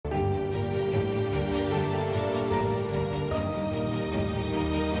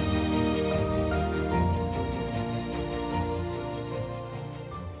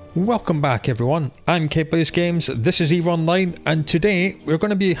Welcome back everyone, I'm Plays Games, this is EVE Online, and today we're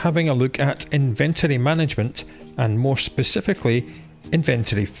going to be having a look at inventory management, and more specifically,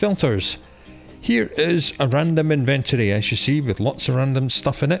 inventory filters. Here is a random inventory, as you see, with lots of random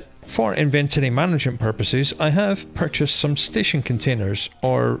stuff in it. For inventory management purposes, I have purchased some station containers,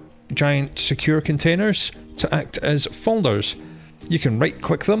 or giant secure containers, to act as folders. You can right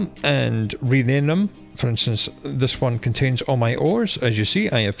click them and rename them. For instance, this one contains all my ores. As you see,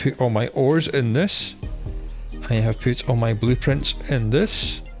 I have put all my ores in this. I have put all my blueprints in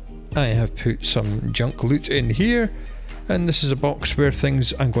this. I have put some junk loot in here. And this is a box where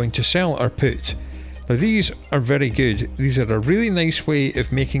things I'm going to sell are put. Now these are very good. These are a really nice way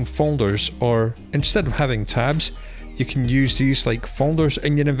of making folders, or instead of having tabs, you can use these like folders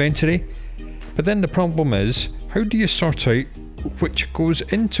in your inventory. But then the problem is, how do you sort out which goes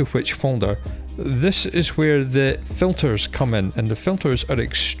into which folder? This is where the filters come in, and the filters are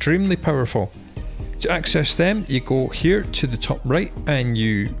extremely powerful. To access them, you go here to the top right and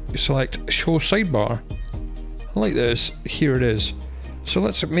you select show sidebar. Like this, here it is. So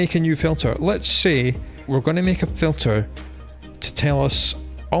let's make a new filter. Let's say we're going to make a filter to tell us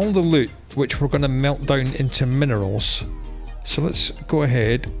all the loot which we're going to melt down into minerals. So let's go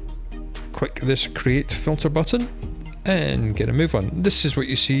ahead, click this create filter button and get a move on. This is what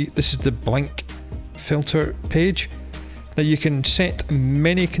you see. This is the blank filter page. Now you can set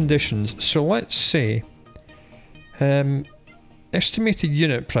many conditions. So let's say estimated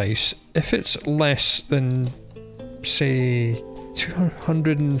unit price, if it's less than say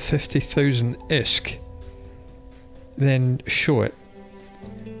 250,000 ISK, then show it.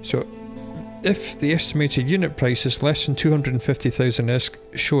 So if the estimated unit price is less than 250,000 ISK,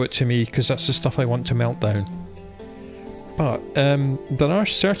 show it to me, because that's the stuff I want to melt down. But there are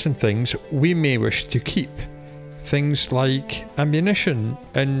certain things we may wish to keep. Things like ammunition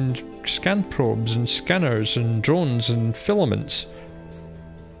and scan probes and scanners and drones and filaments.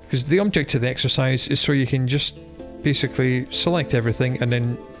 Because the object of the exercise is so you can just basically select everything and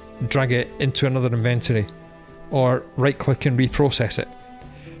then drag it into another inventory. Or right click and reprocess it.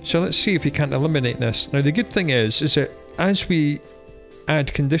 So let's see if we can't eliminate this. Now the good thing is that as we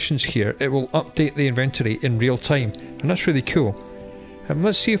add conditions here, it will update the inventory in real time, and that's really cool.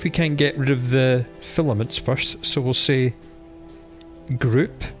 Let's see if we can get rid of the filaments first. So we'll say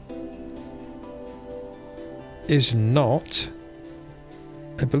group is not,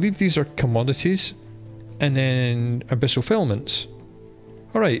 I believe these are commodities, and then abyssal filaments.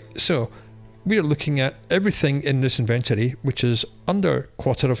 Alright, so we are looking at everything in this inventory which is under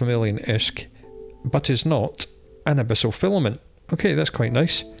 250,000 ISK but is not an abyssal filament. Okay, that's quite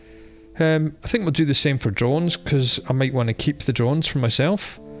nice. I think we'll do the same for drones, because I might want to keep the drones for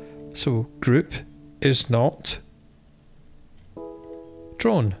myself. So group is not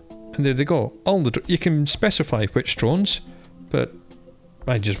drone, and there they go. All the you can specify which drones, but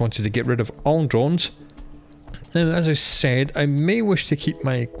I just wanted to get rid of all drones. Now, as I said, I may wish to keep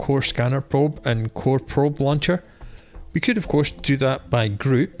my core scanner probe and core probe launcher. We could of course do that by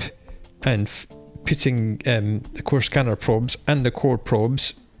group and putting the core scanner probes and the core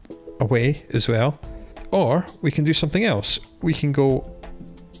probes away as well. Or we can do something else. We can go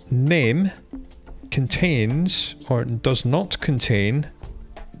name contains or does not contain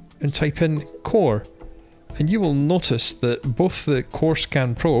and type in core, and you will notice that both the core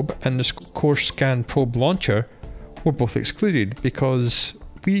scan probe and the core scan probe launcher were both excluded, because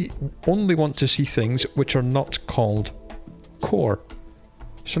we only want to see things which are not called core.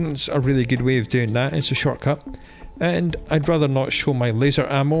 So that's a really good way of doing that. It's a shortcut. And I'd rather not show my laser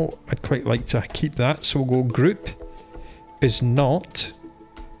ammo. I'd quite like to keep that. So we'll go group is not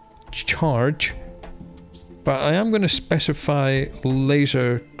charge. But I am going to specify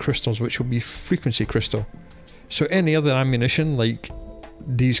laser crystals, which will be frequency crystal. So any other ammunition like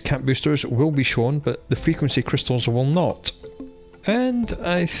these cap boosters will be shown, but the frequency crystals will not. And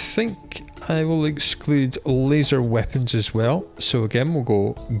I think I will exclude laser weapons as well. So again, we'll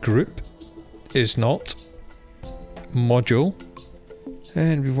go group is not module,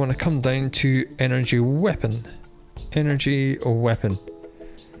 and we want to come down to energy weapon. Energy weapon.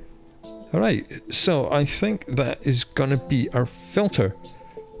 Alright, so I think that is going to be our filter.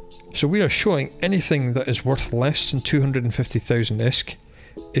 So we are showing anything that is worth less than 250,000 ISK,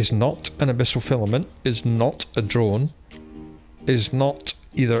 is not an abyssal filament, is not a drone, is not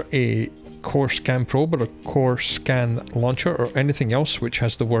either a core scan probe or a core scan launcher or anything else which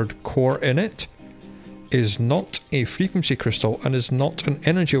has the word core in it, is not a frequency crystal, and is not an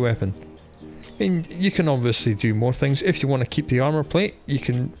energy weapon. And you can obviously do more things. If you want to keep the armor plate, you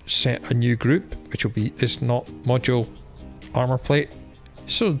can set a new group which will be is not module armor plate,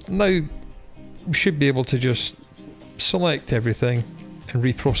 So now we should be able to just select everything and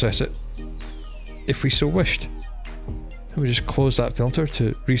reprocess it if we so wished. And we just close that filter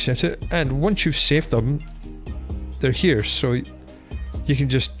to reset it, and once you've saved them, they're here. So you can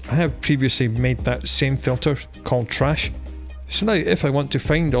just, I have previously made that same filter called trash. So now if I want to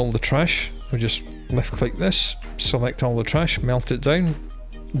find all the trash, I'll just left click this, select all the trash, melt it down,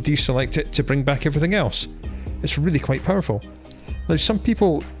 deselect it to bring back everything else. It's really quite powerful. Now some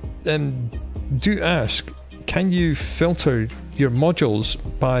people do ask, can you filter your modules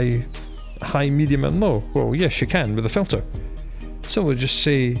by high, medium and low? Well yes, you can with a filter. So we'll just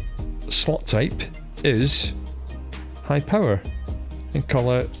say slot type is high power and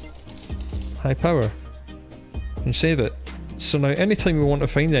call it high power and save it. So now anytime we want to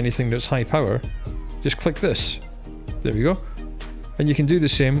find anything that's high power, just click this. There we go. And you can do the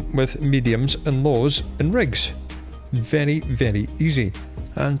same with mediums and lows and rigs. Very, very easy.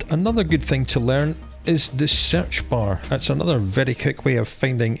 And another good thing to learn is the search bar. That's another very quick way of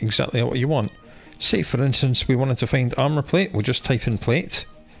finding exactly what you want. Say for instance we wanted to find armor plate, we'll just type in plate.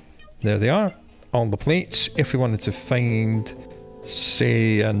 There they are, all the plates. If we wanted to find,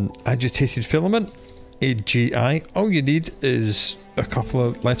 say, an agitated filament, AGI, all you need is a couple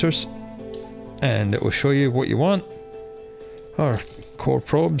of letters and it will show you what you want. Or core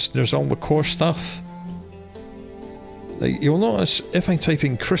probes, there's all the core stuff. Like, you'll notice if I type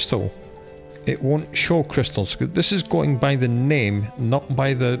in crystal, it won't show crystals. This is going by the name, not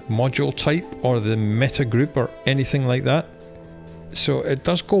by the module type or the meta group or anything like that. So it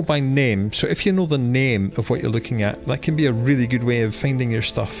does go by name. So if you know the name of what you're looking at, that can be a really good way of finding your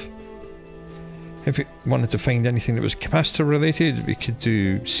stuff. If you wanted to find anything that was capacitor related, we could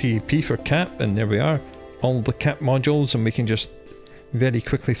do CAP for cap, and there we are. All the cap modules, and we can just very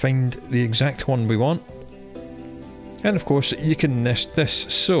quickly find the exact one we want. And of course you can nest this.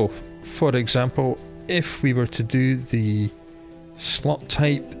 So for example, if we were to do the slot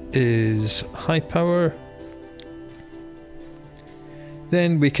type is high power,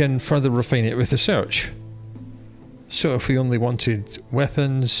 then we can further refine it with a search. So if we only wanted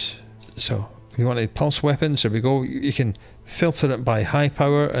weapons, so if we wanted pulse weapons, there we go. You can filter it by high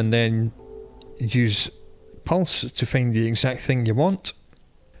power and then use pulse to find the exact thing you want.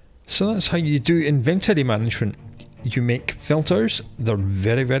 So that's how you do inventory management. You make filters, they're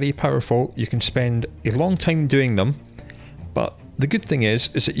very, very powerful. You can spend a long time doing them, but the good thing is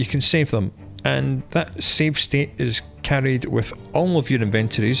that you can save them, and that save state is carried with all of your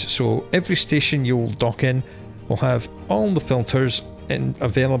inventories. So every station you'll dock in will have all the filters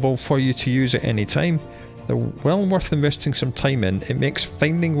available for you to use at any time. They're well worth investing some time in. It makes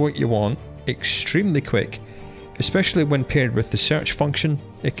finding what you want extremely quick, especially when paired with the search function.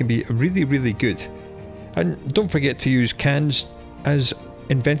 It can be really, really good. And don't forget to use cans as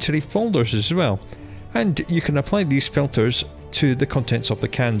inventory folders as well. And you can apply these filters to the contents of the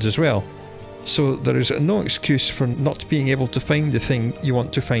cans as well. So there is no excuse for not being able to find the thing you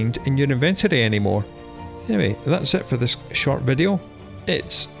want to find in your inventory anymore. Anyway, that's it for this short video.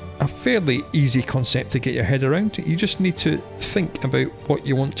 It's a fairly easy concept to get your head around. You just need to think about what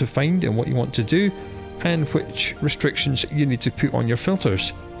you want to find and what you want to do, and which restrictions you need to put on your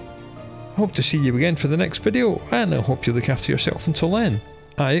filters. I hope to see you again for the next video, and I hope you look after yourself until then.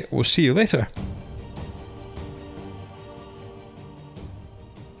 I will see you later.